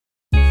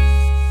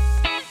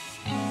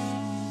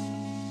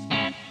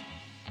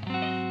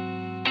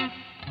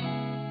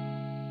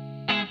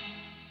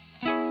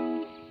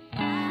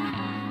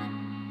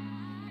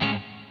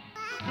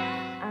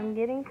I'm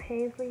getting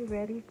Paisley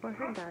ready for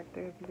her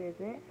doctor's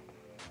visit.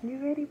 You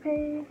ready,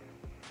 Paige?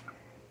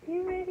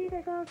 You ready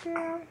to go,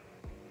 girl?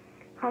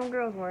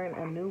 Homegirl's wearing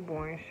a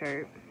newborn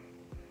shirt.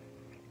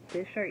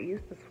 This shirt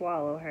used to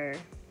swallow her.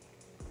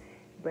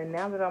 But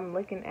now that I'm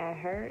looking at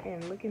her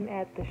and looking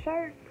at the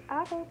shirt,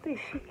 I don't think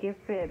she can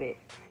fit it.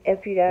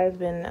 If you guys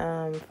been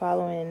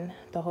following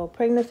the whole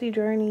pregnancy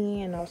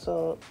journey and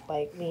also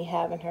like me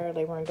having her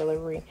labor and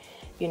delivery,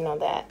 you know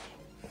that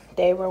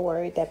they were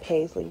worried that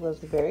Paisley was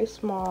very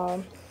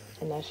small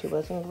and that she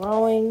wasn't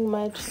growing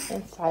much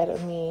inside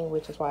of me,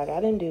 which is why I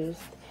got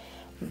induced.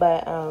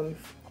 But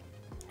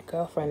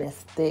girlfriend is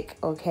thick,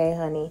 okay,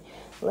 honey?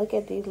 Look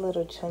at these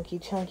little chunky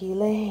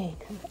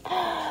legs.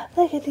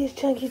 Look at these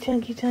chunky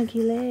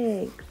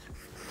legs.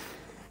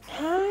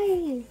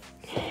 Hi.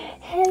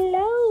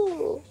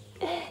 Hello.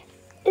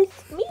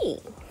 It's me,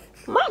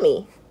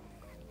 Mommy.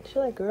 She's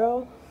like,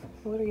 girl,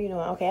 what are you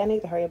doing? Okay, I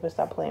need to hurry up and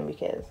stop playing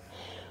because,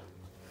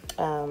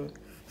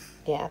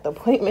 yeah, the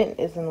appointment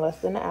is in less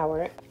than an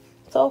hour.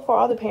 So for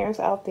all the parents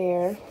out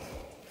there,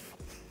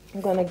 I'm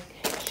going to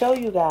show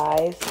you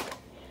guys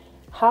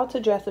how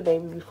to dress a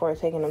baby before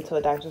taking them to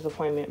a doctor's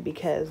appointment,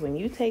 because when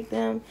you take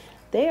them,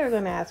 they are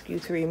going to ask you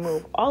to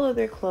remove all of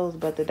their clothes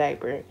but the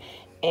diaper.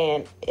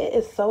 And it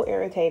is so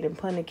irritating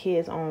putting the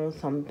kids on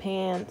some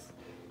pants,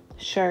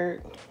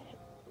 shirt,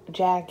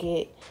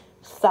 jacket,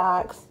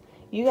 socks.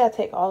 You got to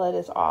take all of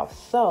this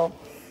off. So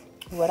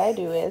what I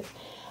do is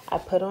I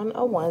put on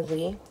a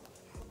onesie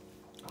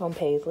on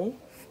Paisley.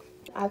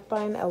 I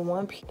find a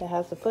one piece that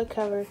has the foot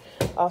covered.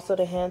 Also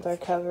the hands are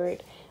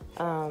covered.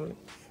 And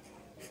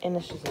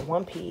it's just a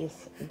one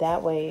piece.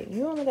 That way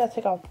you only got to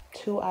take off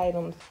 2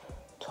 items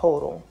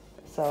total.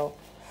 So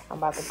I'm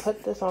about to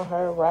put this on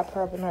her, wrap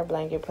her up in her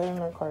blanket, put her in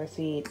her car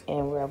seat,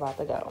 and we're about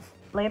to go.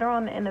 Later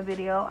on in the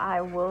video,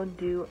 I will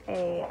do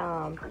a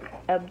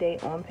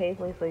update on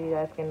Paisley so you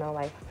guys can know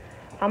like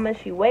how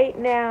much she weighs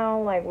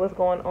now, like what's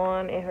going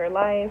on in her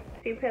life.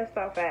 She pissed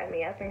off at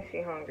me. I think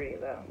she's hungry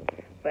though.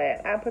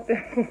 But I put this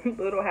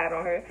little hat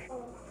on her.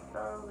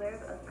 So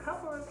there's a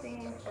couple of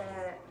things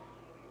that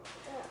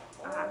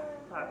I have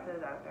to talk to the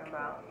doctor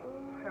about.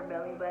 Her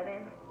belly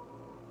button,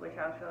 which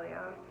I'll show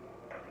y'all.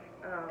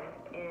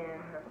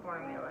 And her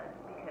formula,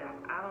 because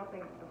I don't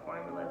think the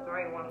formula is the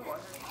right one for her.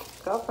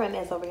 Girlfriend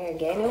is over here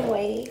gaining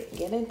weight,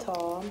 getting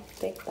tall,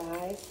 thick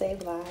thighs,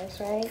 save lives,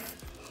 right?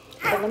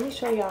 So let me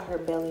show y'all her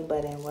belly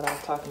button, what I'm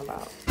talking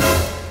about.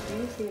 Do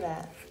you see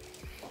that?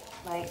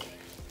 Like,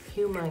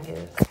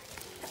 humongous.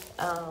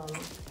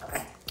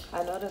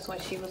 I noticed when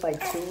she was like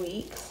 2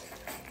 weeks,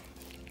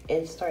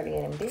 it started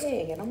getting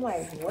big, and I'm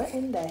like, what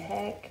in the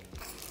heck?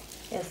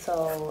 And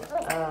so,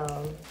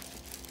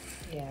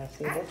 yeah,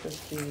 see, this is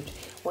huge.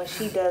 When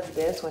she does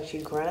this, when she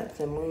grunts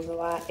and moves a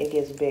lot, it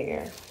gets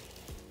bigger.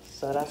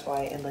 So that's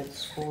why it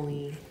looks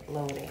fully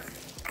loaded.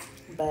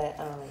 But,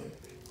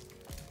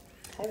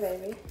 hi,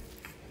 baby.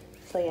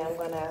 So, yeah, I'm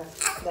going to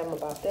ask them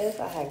about this.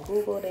 I had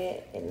Googled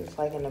it, and it's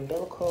like an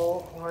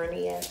umbilical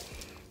hernia.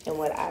 And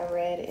what I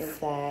read is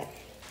that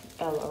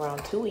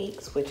around 2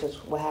 weeks, which is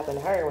what happened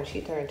to her when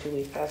she turned 2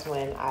 weeks, that's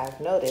when I've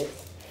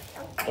noticed.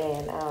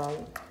 And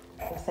I'm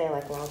saying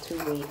like around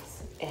 2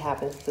 weeks, it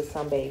happens to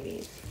some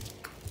babies.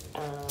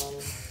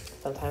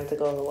 Sometimes it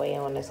goes away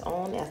on its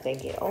own as they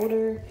get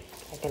older,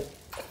 like in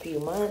a few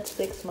months,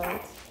 6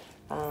 months.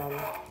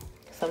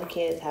 Some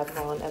kids have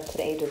gone up to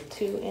the age of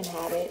 2 and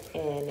had it,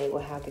 and they will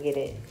have to get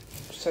it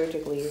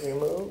surgically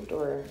removed,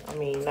 or I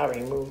mean not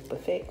removed but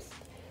fixed.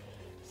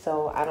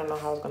 So I don't know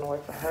how it's going to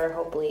work for her.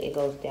 Hopefully it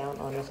goes down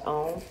on its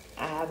own.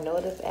 I have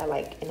noticed at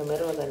like in the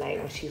middle of the night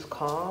when she's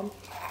calm,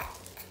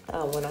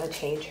 when I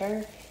change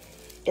her,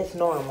 it's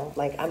normal.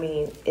 Like, I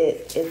mean,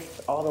 it's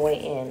all the way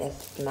in.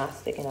 It's not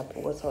sticking up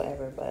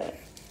whatsoever, but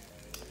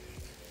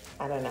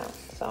I don't know.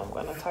 So I'm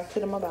going to talk to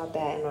them about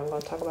that, and I'm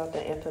going to talk about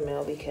the infant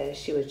milk because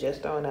she was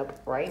just throwing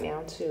up right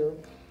now too.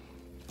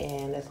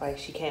 And it's like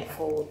she can't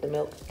hold the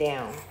milk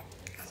down.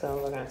 So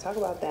we're going to talk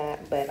about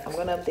that, but I'm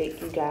going to update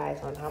you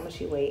guys on how much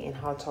she weighs and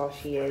how tall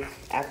she is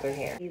after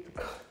hair.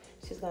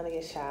 She's going to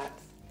get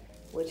shots,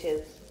 which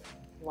is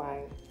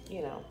why,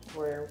 you know,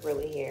 we're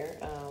really here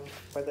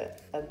for the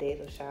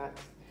update of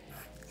shots.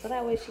 So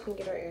that way she can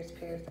get her ears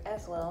pierced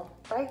as well.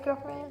 Right,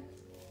 girlfriend?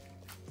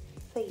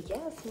 Say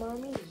yes,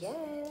 Mommy,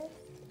 yes.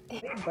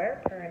 They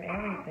burp her and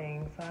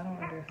everything, so I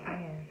don't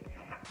understand.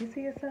 You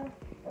see yourself?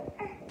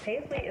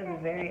 Paisley is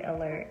very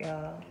alert,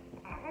 y'all.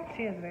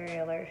 She is very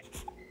alert.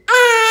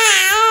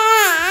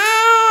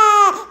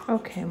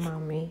 Okay,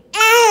 Mommy.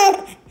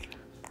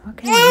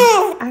 Okay,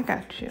 I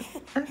got you.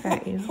 I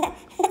got you.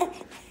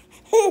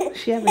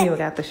 She haven't even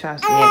got the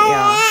shots yet,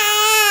 y'all.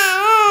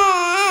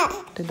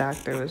 The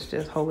doctor was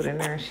just holding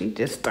her and she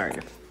just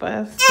started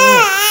fussing.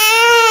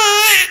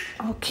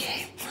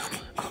 Okay,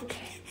 Mama,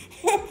 okay.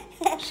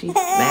 She's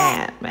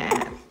mad.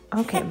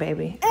 Okay,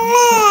 baby.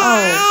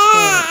 Okay.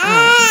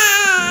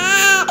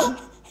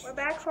 We're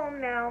back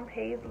home now.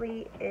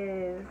 Paisley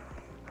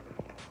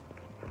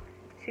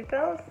she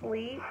fell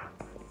asleep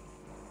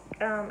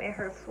in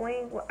her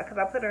swing, because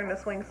I put her in the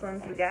swing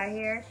since we got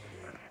here.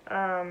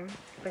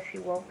 But she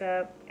woke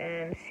up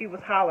and she was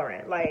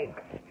hollering.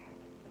 Like,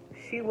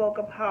 she woke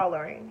up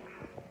hollering.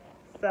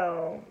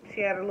 So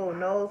she had her little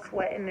nose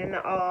sweating and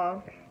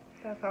all.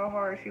 That's how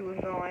hard she was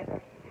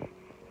going.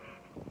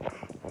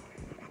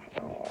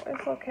 Oh,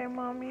 it's okay,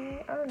 mommy.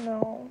 I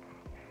know.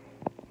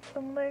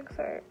 Some legs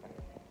hurt.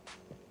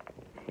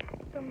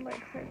 Some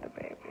legs hurt the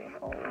baby.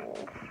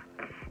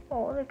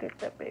 Oh, look at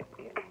that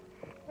baby.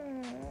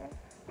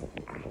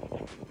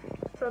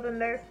 So the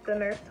nurse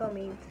told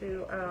me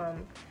to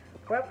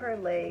rub her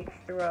legs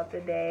throughout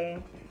the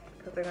day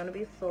because they're gonna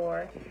be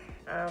sore.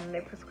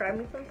 They prescribed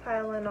me some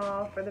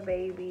Tylenol for the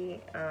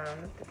baby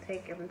to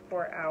take every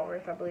 4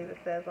 hours, I believe it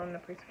says on the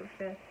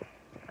prescription,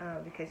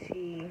 because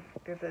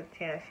there's a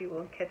chance she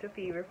will catch a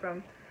fever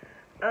from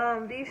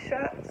these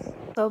shots.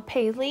 So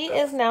Paisley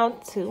is now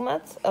 2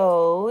 months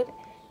old.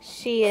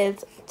 She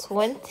is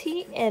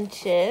 20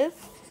 inches.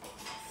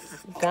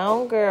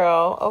 Down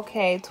girl.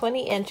 Okay,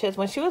 20 inches.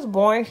 When she was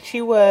born,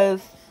 she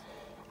was,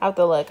 I have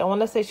to look, I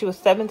want to say she was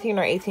 17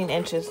 or 18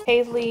 inches.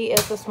 Paisley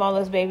is the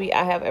smallest baby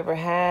I have ever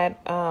had.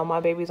 My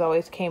babies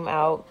always came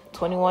out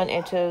 21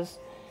 inches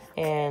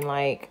and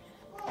like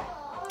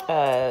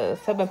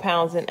 7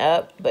 pounds and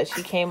up, but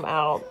she came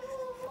out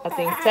I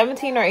think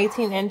 17 or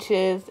 18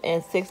 inches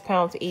and 6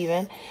 pounds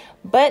even.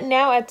 But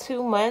now at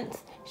 2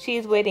 months,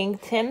 she's weighing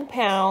 10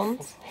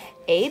 pounds,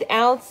 8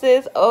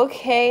 ounces.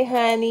 Okay,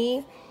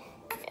 honey.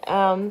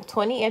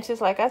 20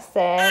 inches, like I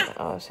said.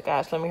 Oh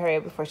gosh, let me hurry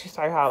up before she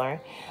started hollering.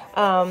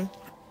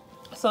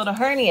 So the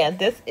hernia,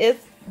 this is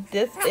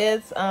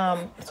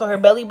so her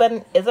belly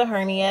button is a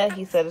hernia.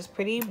 He said it's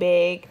pretty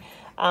big,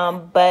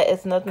 but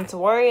it's nothing to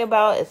worry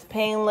about. It's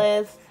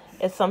painless.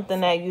 It's something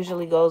that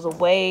usually goes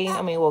away.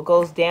 I mean, well,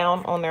 goes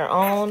down on their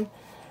own.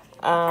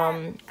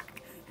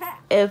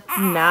 If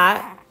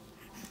not,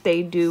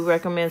 they do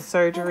recommend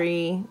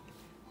surgery.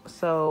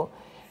 So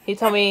he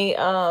told me,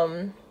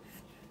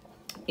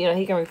 you know,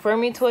 he can refer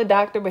me to a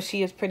doctor, but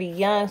she is pretty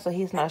young, so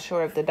he's not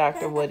sure if the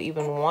doctor would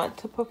even want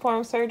to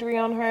perform surgery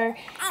on her.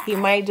 He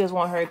might just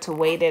want her to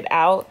wait it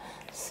out.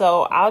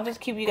 So I'll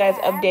just keep you guys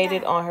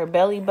updated on her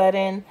belly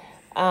button,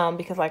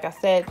 because like I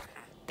said,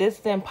 this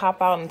didn't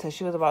pop out until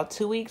she was about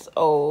 2 weeks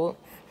old.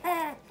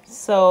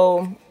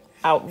 So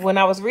when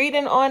I was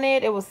reading on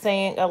it, it was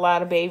saying a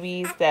lot of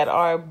babies that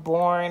are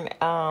born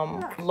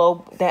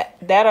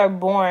that are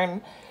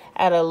born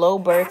at a low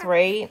birth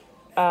rate,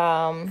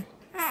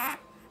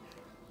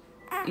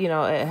 you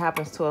know, it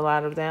happens to a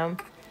lot of them.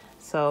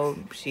 So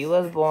she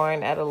was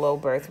born at a low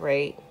birth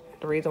rate.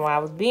 The reason why I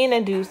was being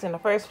induced in the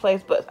first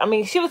place, but I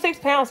mean, she was 6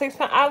 pounds. 6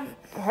 pounds. I've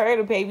heard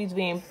of babies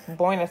being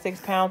born at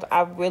 6 pounds.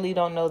 I really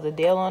don't know the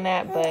deal on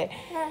that, but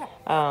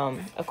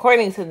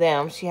according to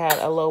them, she had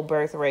a low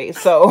birth rate.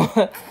 So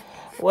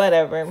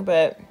whatever.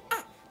 But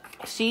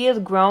she is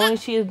growing.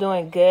 She is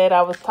doing good.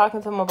 I was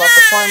talking to him about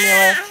the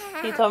formula.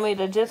 He told me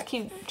to just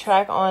keep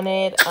track on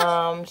it.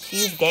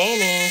 She's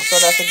gaining, so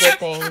that's a good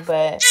thing.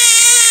 But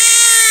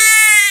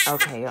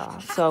okay, y'all.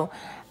 So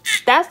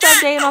that's the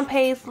update on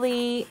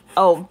Paisley.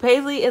 Oh,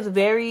 Paisley is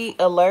very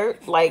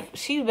alert. Like,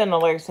 she's been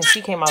alert since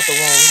she came out the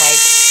womb. Like,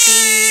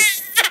 she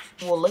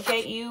will look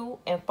at you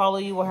and follow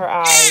you with her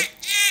eyes.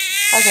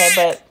 Okay,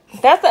 but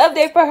that's the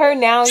update for her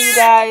now, you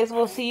guys.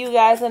 We'll see you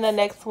guys in the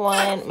next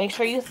one. Make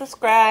sure you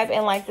subscribe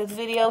and like this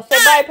video. Say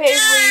bye,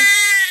 Paisley.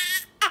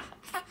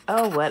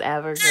 Oh,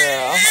 whatever,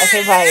 girl.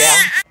 Okay, bye,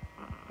 y'all.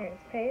 Here's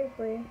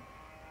Paisley.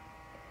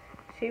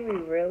 She be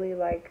really,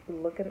 like,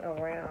 looking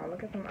around.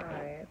 Look at some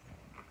eyes.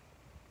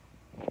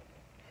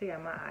 She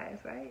got my eyes,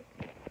 right?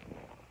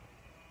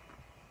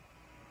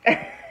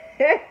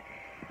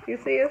 You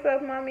see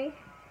yourself, mommy?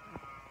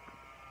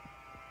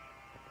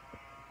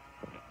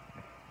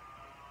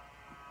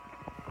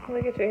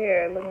 Look at your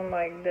hair, looking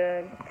like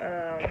Doug.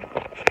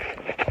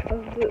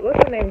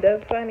 What's her name?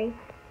 Doug Funny.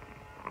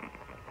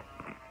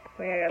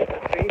 Wait, I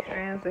got 3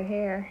 strands of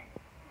hair.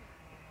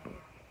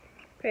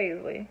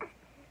 Paisley,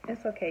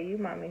 it's okay. You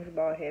mommy's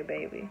bald head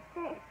baby.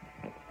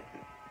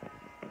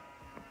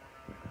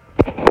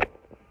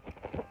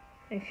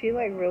 And she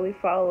like really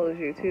follows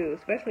you too,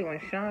 especially when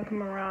Sean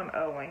come around.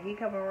 Oh, when he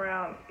come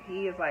around,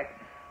 he is like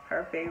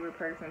her favorite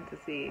person to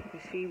see,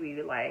 because she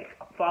be like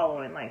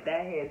following, like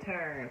that head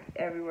turns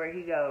everywhere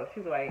he goes.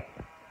 She be like,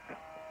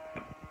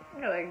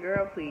 you're like,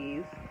 girl,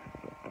 please.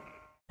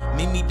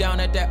 Meet me down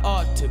at that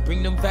altar,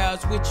 bring them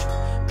vows with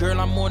you. Girl,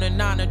 I'm more than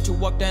honored to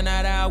walk down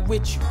that aisle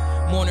with you.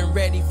 More than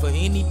ready for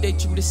any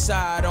date you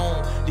decide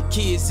on. The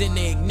kids in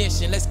the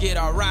ignition, let's get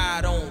our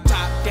ride on.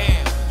 Top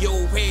down,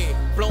 your head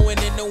blowing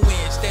in the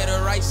wind. Instead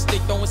of rice, they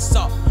throwing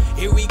salt.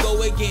 Here we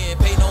go again,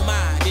 pay no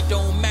mind, it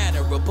don't matter.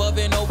 Above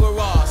and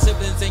overall,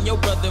 siblings and your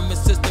brother and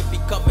sister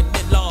becoming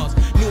in-laws.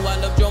 Knew I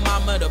loved your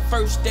mama the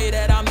first day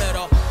that I met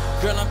her.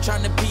 Girl, I'm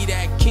trying to be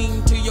that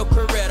king to your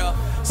Coretta.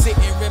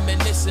 Sitting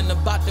reminiscing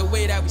about the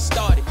way that we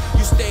started.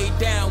 You stayed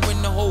down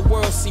when the whole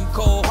world seemed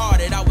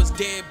cold-hearted. I was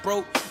dead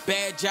broke,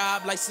 bad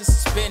job, license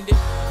suspended.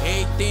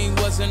 Everything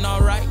wasn't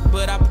alright,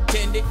 but I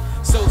pretended.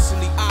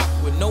 Socially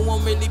awkward, no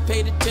one really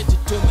paid attention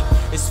to me.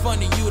 It's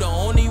funny, you the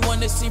only one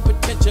that seen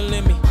potential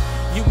in me.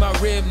 You my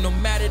rib, no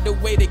matter the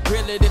way they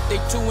grill it. If they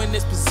two in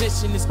this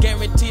position, it's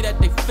guaranteed that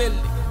they feel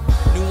it.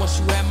 Knew once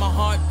you had my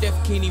heart, death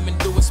can't even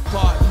do its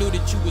part. Knew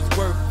that you was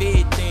worth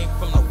everything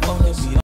from the bonus.